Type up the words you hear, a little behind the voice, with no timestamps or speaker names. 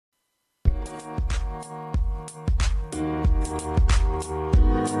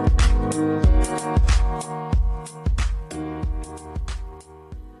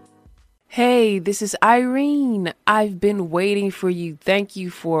Hey, this is Irene. I've been waiting for you. Thank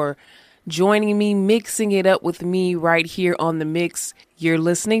you for joining me, mixing it up with me right here on The Mix. You're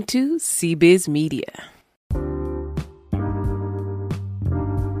listening to CBiz Media.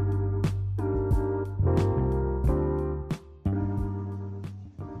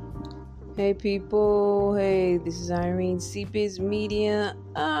 Hey people, hey, this is Irene, CBiz Media.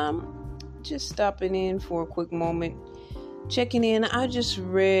 Just stopping in for a quick moment, checking in. I just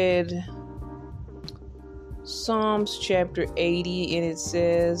read Psalms chapter 80, and it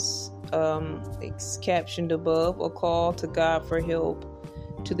says, it's captioned above, a call to God for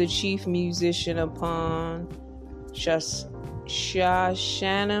help to the chief musician upon Shashanim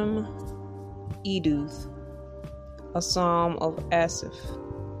Eduth, a psalm of Asaph.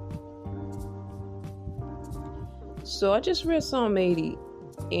 So I just read Psalm 80,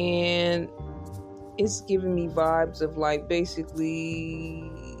 and it's giving me vibes of like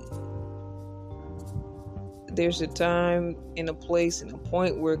basically there's a time and a place and a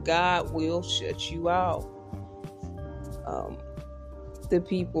point where God will shut you out. The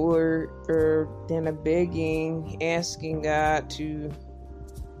people are then begging, asking God to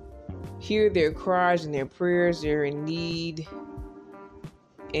hear their cries and their prayers. They're in need.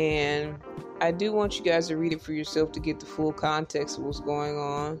 And I do want you guys to read it for yourself to get the full context of what's going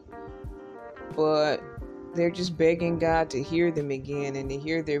on. But they're just begging God to hear them again and to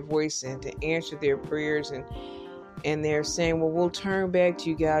hear their voice and to answer their prayers. And they're saying, well, we'll turn back to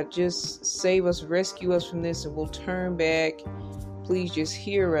you, God. Just save us, rescue us from this, and we'll turn back. Please just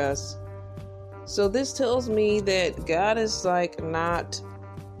hear us. So this tells me that God is like not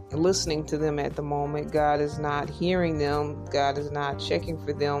listening to them at the moment. God is not hearing them. God is not checking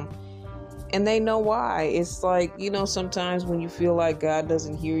for them. And they know why. It's like, sometimes when you feel like God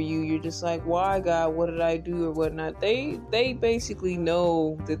doesn't hear you, you're just like, why, God? What did I do or whatnot? They basically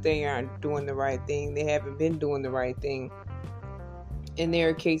know that they aren't doing the right thing. They haven't been doing the right thing. And there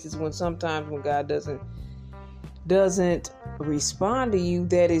are cases when sometimes when God doesn't respond to you,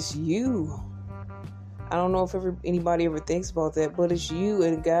 that is you. I don't know if anybody ever thinks about that, but it's you,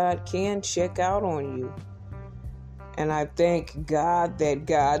 and God can check out on you. And I thank God that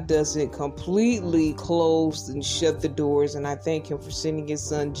God doesn't completely close and shut the doors. And I thank Him for sending His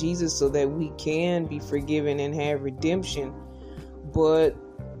Son Jesus so that we can be forgiven and have redemption. But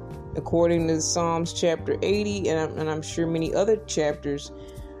according to Psalms chapter 80, and I'm sure many other chapters,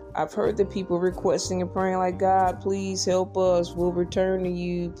 I've heard the people requesting and praying like, God, please help us. We'll return to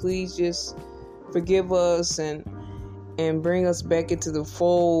you. Please just forgive us and bring us back into the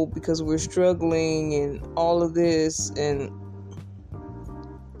fold because we're struggling and all of this. And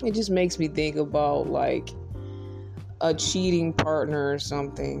it just makes me think about like a cheating partner or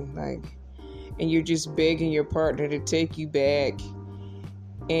something, like, and you're just begging your partner to take you back.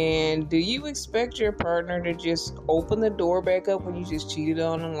 And do you expect your partner to just open the door back up when you just cheated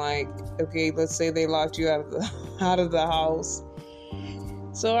on them? Like, okay, let's say they locked you out of the house.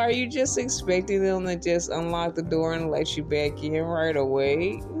 So are you just expecting them to just unlock the door and let you back in right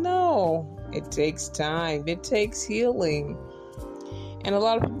away? No, it takes time. It takes healing. And a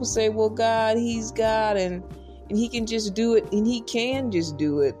lot of people say, well, God, He's God and He can just do it, and He can just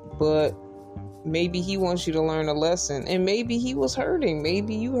do it. But maybe He wants you to learn a lesson, and maybe He was hurting.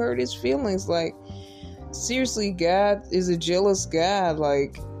 Maybe you hurt His feelings. Like, seriously, God is a jealous God.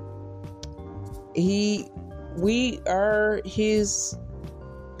 Like, we are His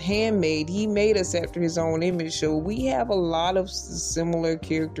handmade. He made us after His own image. So we have a lot of similar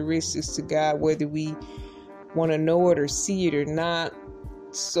characteristics to God, whether we want to know it or see it or not.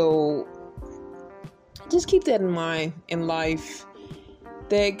 So just keep that in mind in life,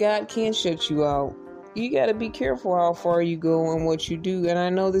 that God can shut you out. You got to be careful how far you go and what you do. And I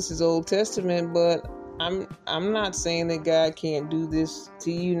know this is Old Testament, but I'm not saying that God can't do this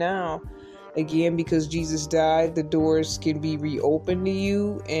to you now. Again, because Jesus died, the doors can be reopened to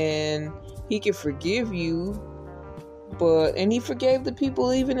you, and He can forgive you. And He forgave the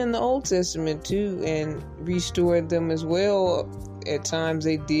people even in the Old Testament too, and restored them as well. At times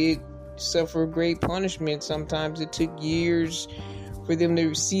they did suffer great punishment. Sometimes it took years for them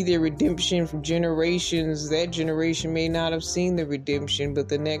to see their redemption from generations. That generation may not have seen the redemption, but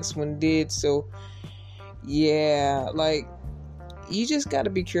the next one did. So yeah, like, you just got to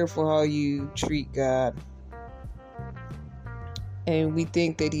be careful how you treat God. And we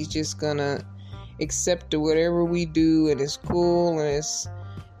think that He's just gonna accept whatever we do and it's cool,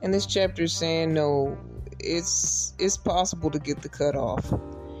 and this chapter is saying no, it's possible to get the cut off.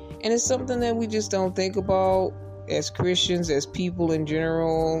 And it's something that we just don't think about as Christians, as people in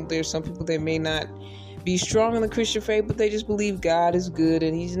general. There's some people that may not be strong in the Christian faith, but they just believe God is good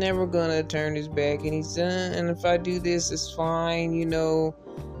and he's never gonna turn his back, and he's done, and if I do this, it's fine,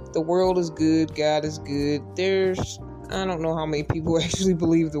 the world is good, God is good. I don't know how many people actually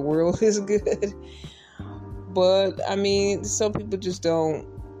believe the world is good, but some people just don't.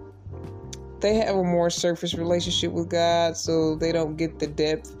 They have a more surface relationship with God, so they don't get the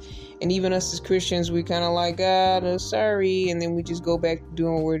depth. And even us as Christians, we kind of like, God, sorry, and then we just go back to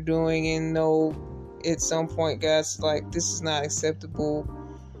doing what we're doing, and at some point, God's like, this is not acceptable.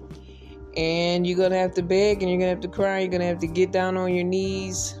 And you're going to have to beg, and you're going to have to cry, and you're going to have to get down on your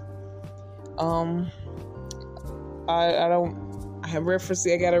knees. I got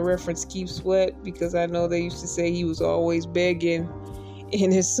to reference Keith Sweat, because I know they used to say he was always begging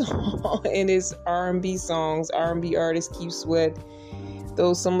in his R&B songs. R&B artist Keith Sweat.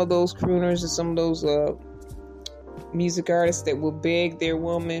 Some of those crooners and some of those music artists that will beg their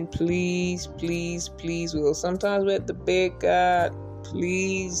woman, please, please, please. Well, sometimes we have to beg God,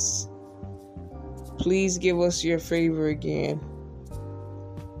 please give us your favor again.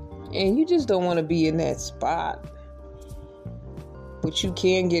 And you just don't want to be in that spot. But you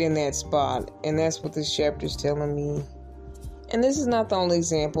can get in that spot. And that's what this chapter is telling me. And this is not the only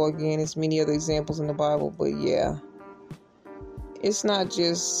example. Again, there's many other examples in the Bible. But yeah. It's not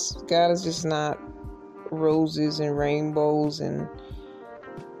just, God is just not roses and rainbows and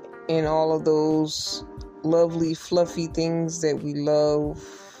all of those lovely, fluffy things that we love.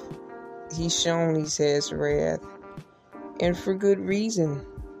 He's shown he has wrath. And for good reason.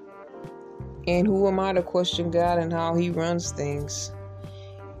 And who am I to question God and how he runs things?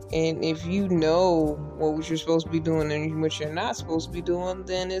 And if you know what you're supposed to be doing and what you're not supposed to be doing,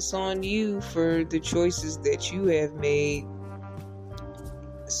 then it's on you for the choices that you have made.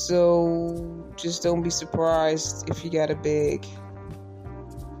 So just don't be surprised if you gotta beg.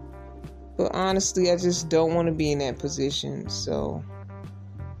 But honestly, I just don't want to be in that position. So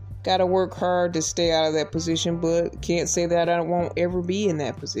gotta work hard to stay out of that position, but can't say that I won't ever be in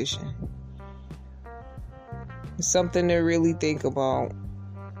that position. It's something to really think about.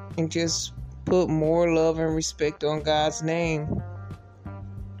 And just put more love and respect on God's name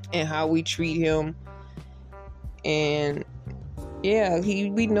and how we treat him. And yeah,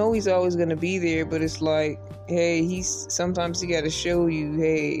 we know he's always going to be there, but it's like, hey, sometimes he got to show you,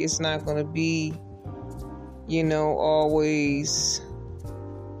 hey, it's not going to be, always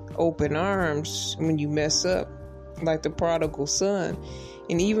open arms when you mess up, like the prodigal son.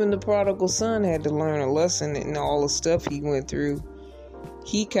 And even the prodigal son had to learn a lesson in all the stuff he went through.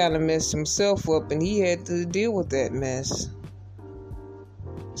 He kind of messed himself up, and he had to deal with that mess.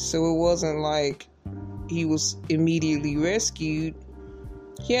 So it wasn't like he was immediately rescued.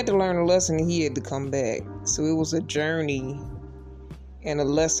 He had to learn a lesson, and he had to come back. So it was a journey and a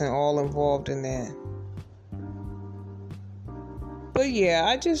lesson all involved in that. But yeah,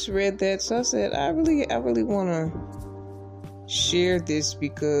 I just read that, so I said I really want to share this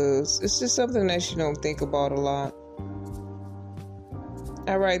because it's just something that you don't think about a lot.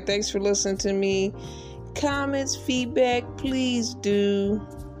 All right, thanks for listening to me. Comments, feedback, please do.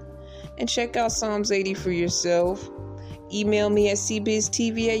 And check out Psalms 80 for yourself. Email me at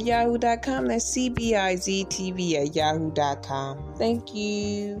cbiztv@yahoo.com. That's cbiztv@yahoo.com. Thank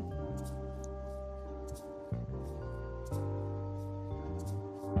you.